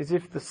is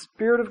if the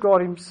Spirit of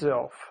God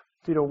himself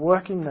did a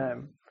work in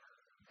them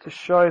to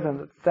show them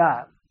that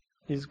that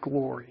is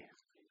glory,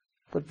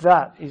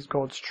 that is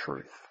God's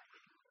truth.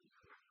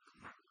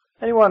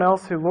 Anyone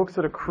else who looks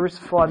at a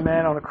crucified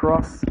man on a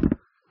cross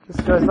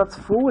just goes, that's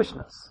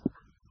foolishness.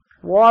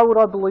 Why would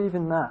I believe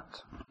in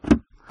that?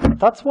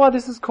 That's why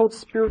this is called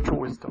spiritual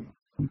wisdom.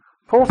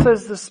 Paul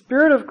says the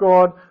Spirit of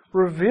God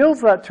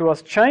reveals that to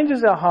us,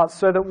 changes our hearts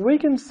so that we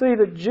can see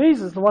that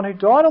Jesus, the one who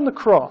died on the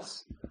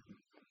cross,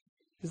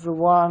 is the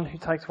one who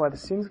takes away the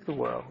sins of the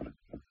world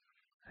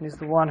and is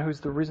the one who is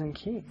the risen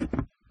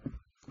King.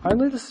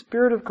 Only the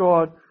Spirit of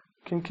God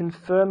can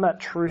confirm that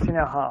truth in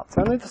our hearts.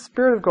 Only the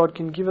Spirit of God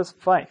can give us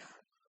faith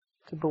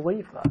to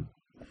believe that.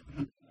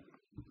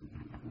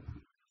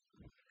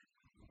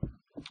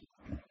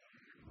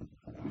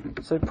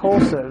 So Paul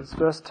says,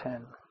 verse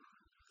 10,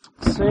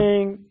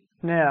 seeing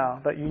now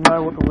that you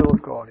know what the will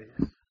of God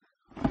is,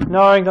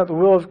 knowing that the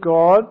will of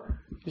God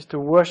is to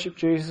worship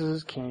Jesus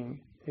as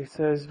King, he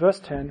says, verse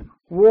 10,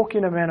 walk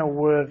in a manner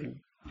worthy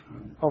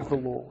of the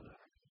Lord.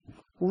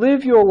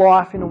 Live your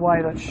life in a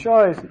way that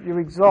shows that you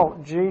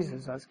exalt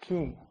Jesus as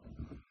King.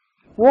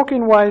 Walk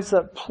in ways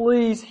that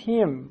please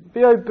Him.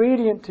 Be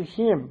obedient to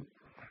Him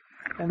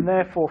and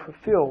therefore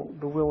fulfill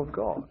the will of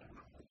God.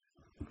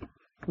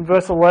 In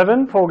verse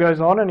 11, Paul goes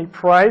on and he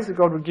prays that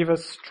God would give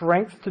us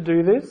strength to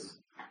do this,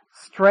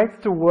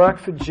 strength to work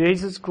for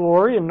Jesus'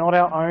 glory and not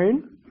our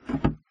own,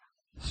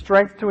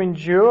 strength to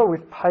endure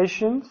with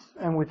patience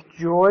and with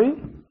joy.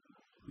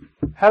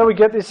 How do we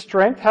get this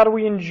strength? How do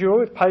we endure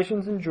with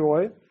patience and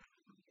joy?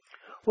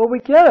 Well, we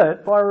get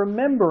it by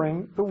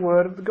remembering the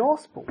word of the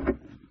gospel.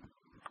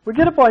 We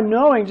get it by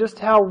knowing just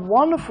how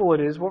wonderful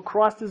it is what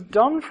Christ has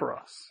done for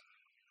us.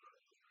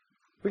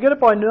 We get it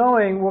by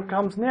knowing what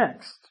comes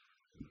next,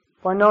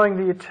 by knowing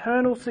the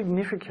eternal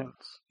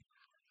significance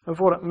of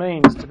what it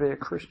means to be a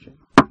Christian.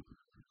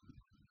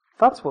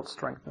 That's what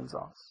strengthens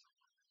us,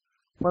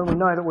 when we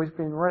know that we've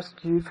been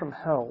rescued from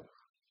hell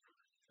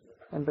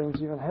and been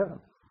given heaven.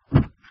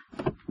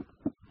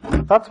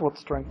 That's what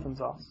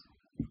strengthens us.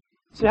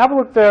 So have a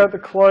look there at the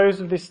close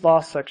of this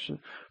last section.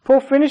 Paul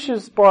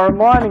finishes by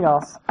reminding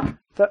us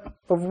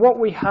of what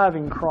we have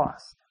in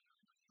Christ.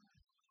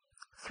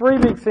 Three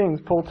big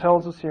things Paul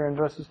tells us here in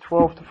verses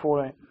 12 to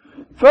 14.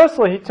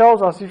 Firstly, he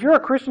tells us, if you're a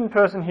Christian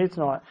person here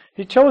tonight,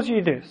 he tells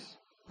you this.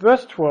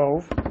 Verse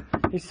 12,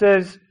 he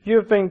says, you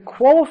have been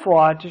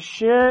qualified to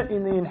share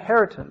in the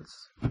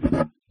inheritance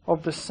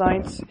of the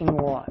saints in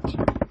light.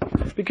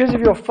 Because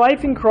of your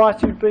faith in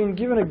Christ, you've been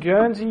given a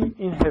Guernsey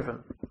in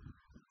heaven.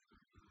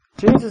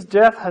 Jesus'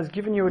 death has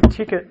given you a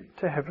ticket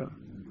to heaven.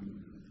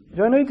 You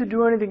don't need to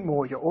do anything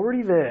more. You're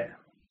already there.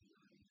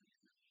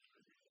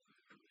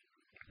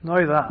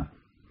 Know that,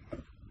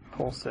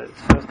 Paul says,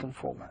 first and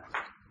foremost.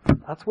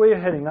 That's where you're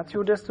heading. That's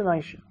your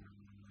destination.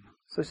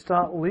 So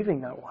start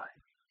living that way.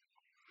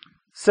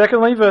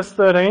 Secondly, verse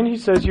 13, he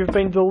says, you've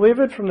been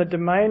delivered from the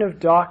domain of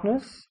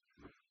darkness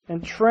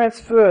and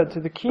transferred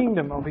to the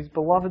kingdom of his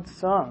beloved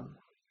Son.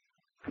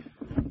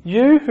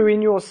 You who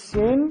in your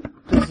sin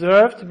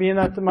deserve to be in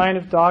that domain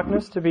of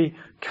darkness, to be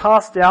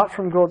cast out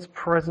from God's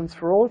presence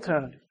for all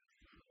eternity,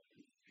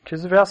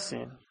 because of our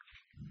sin,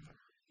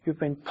 you've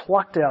been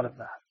plucked out of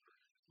that.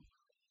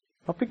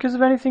 Not because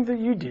of anything that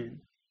you did,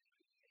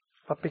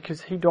 but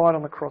because He died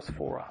on the cross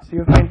for us. You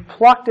have been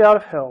plucked out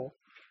of hell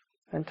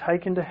and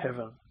taken to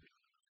heaven.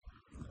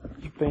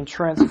 You've been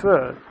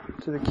transferred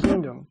to the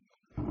kingdom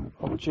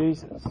of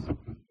Jesus,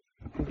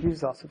 who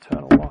gives us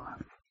eternal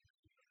life.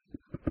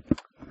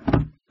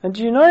 And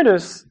do you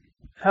notice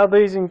how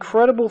these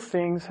incredible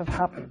things have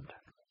happened?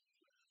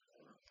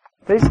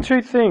 These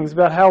two things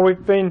about how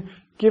we've been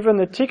given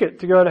the ticket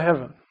to go to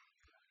heaven,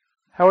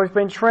 how we've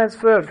been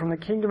transferred from the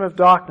kingdom of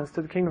darkness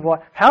to the kingdom of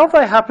light. How have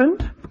they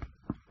happened?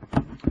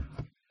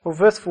 Well,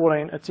 verse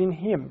 14, it's in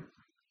Him.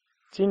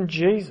 It's in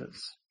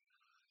Jesus.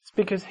 It's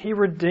because He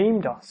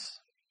redeemed us.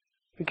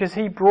 Because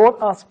He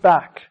brought us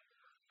back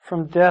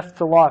from death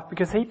to life.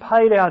 Because He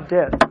paid our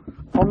debt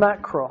on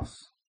that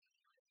cross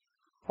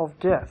of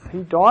death. He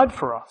died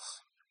for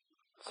us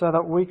so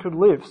that we could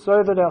live,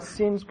 so that our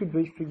sins could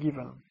be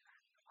forgiven.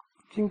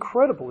 It's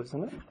incredible,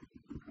 isn't it?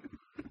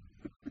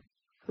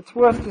 It's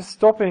worth just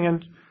stopping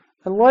and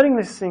letting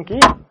this sink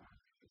in.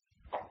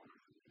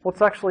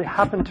 What's actually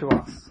happened to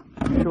us,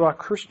 to our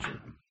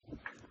Christian.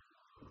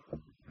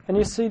 And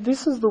you see,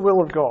 this is the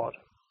will of God.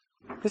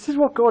 This is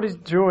what God is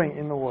doing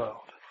in the world.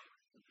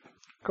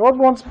 God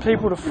wants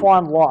people to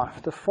find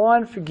life, to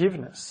find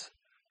forgiveness,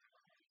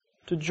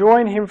 to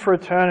join Him for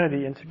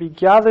eternity, and to be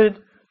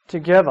gathered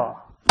together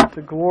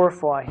to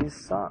glorify His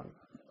Son.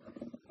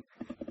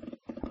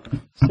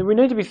 So we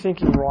need to be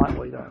thinking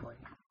rightly, don't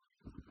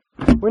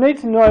we? We need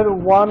to know the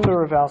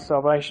wonder of our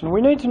salvation.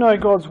 We need to know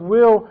God's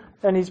will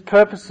and His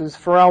purposes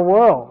for our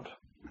world.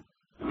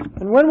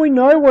 And when we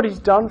know what He's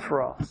done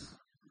for us,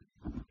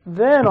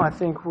 then I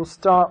think we'll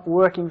start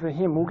working for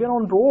Him. We'll get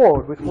on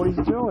board with what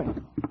He's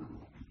doing.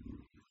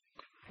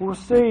 We'll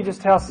see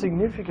just how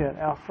significant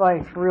our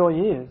faith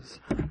really is,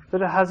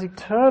 that it has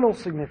eternal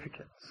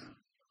significance,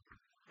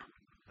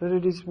 that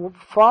it is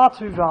far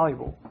too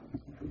valuable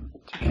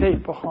to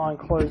keep behind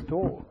closed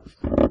doors.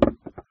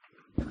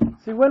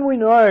 See, when we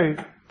know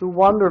the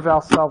wonder of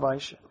our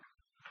salvation,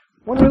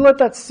 when we let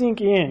that sink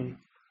in,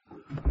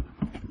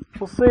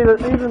 we'll see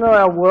that even though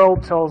our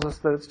world tells us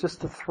that it's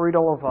just a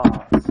 $3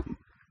 vase,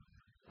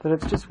 that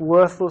it's just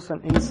worthless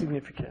and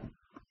insignificant,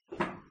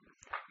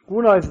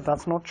 we'll know that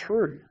that's not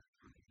true.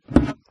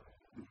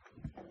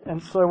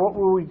 And so what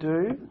will we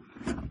do?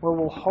 Well,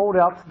 we'll hold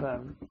out to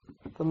them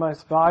the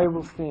most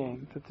valuable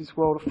thing that this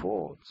world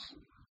affords.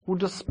 We'll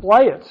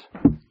display it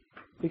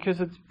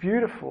because it's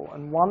beautiful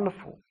and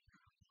wonderful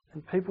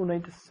and people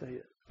need to see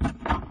it.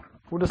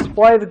 We'll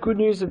display the good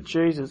news of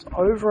Jesus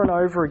over and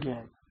over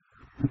again,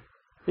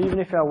 even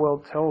if our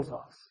world tells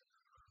us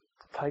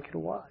to take it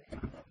away.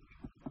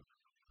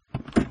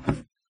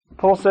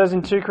 Paul says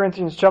in 2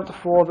 Corinthians chapter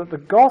 4 that the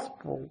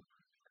gospel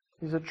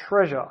is a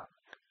treasure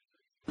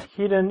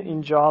hidden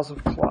in jars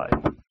of clay.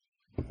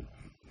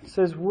 It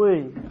says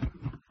we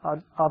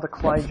are the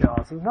clay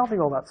jars. There's nothing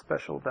all that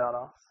special about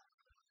us.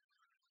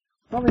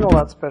 Nothing all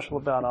that special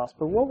about us,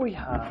 but what we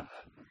have,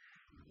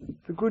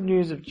 the good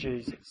news of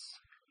Jesus,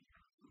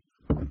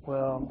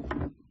 well,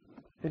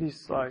 it is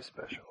so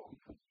special.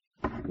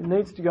 It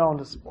needs to go on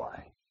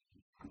display.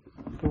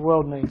 The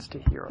world needs to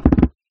hear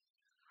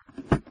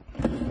it.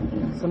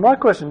 So my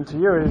question to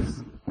you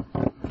is,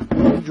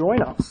 will you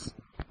join us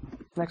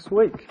next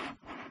week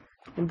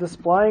in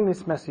displaying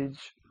this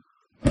message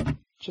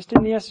just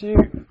in the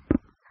SU?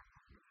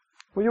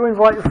 Will you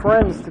invite your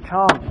friends to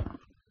come?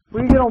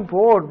 Will you get on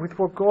board with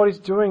what God is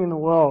doing in the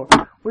world?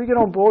 Will you get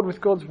on board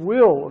with God's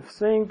will of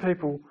seeing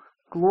people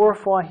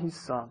glorify His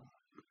Son,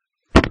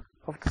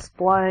 of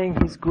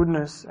displaying His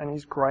goodness and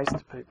His grace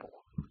to people?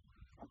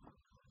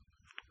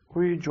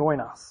 Will you join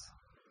us?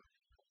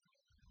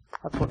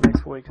 That's what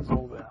next week is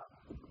all about.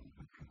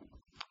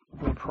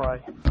 We'll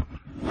pray.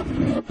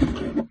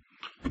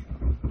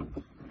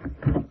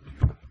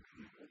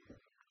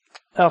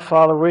 Our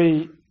Father,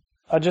 we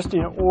are just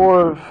in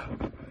awe of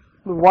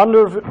the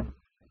wonder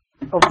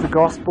of the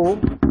gospel,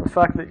 the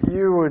fact that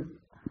you would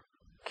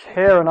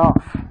care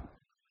enough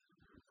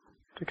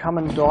to come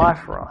and die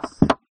for us.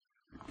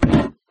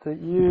 That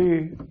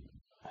you,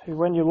 who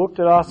when you looked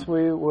at us,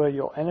 we were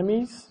your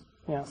enemies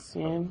in our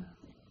sin,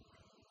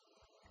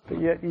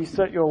 but yet you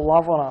set your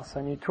love on us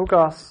and you took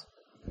us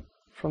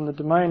from the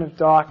domain of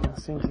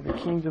darkness into the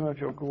kingdom of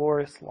your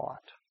glorious light.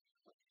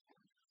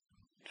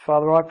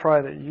 Father, I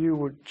pray that you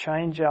would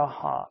change our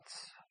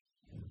hearts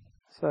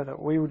so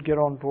that we would get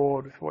on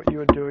board with what you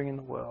are doing in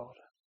the world.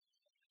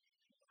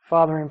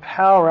 Father,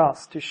 empower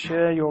us to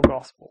share your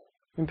gospel.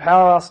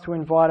 Empower us to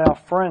invite our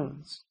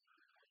friends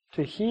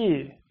to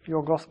hear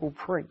your gospel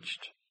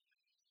preached.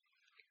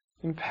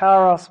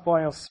 Empower us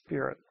by your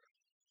Spirit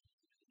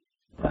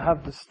to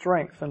have the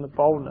strength and the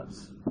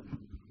boldness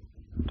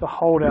to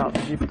hold out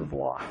the gift of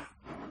life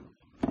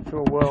to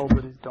a world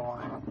that is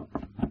dying.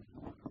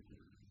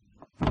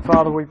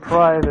 Father, we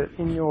pray that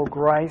in your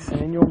grace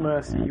and in your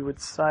mercy you would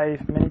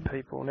save many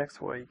people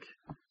next week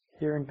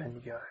here in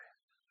Bendigo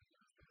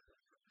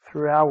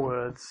through our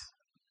words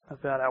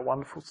about our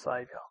wonderful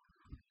Saviour.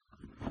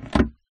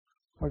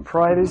 We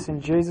pray this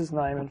in Jesus'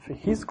 name and for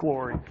His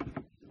glory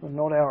and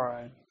not our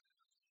own.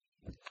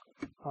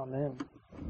 Amen.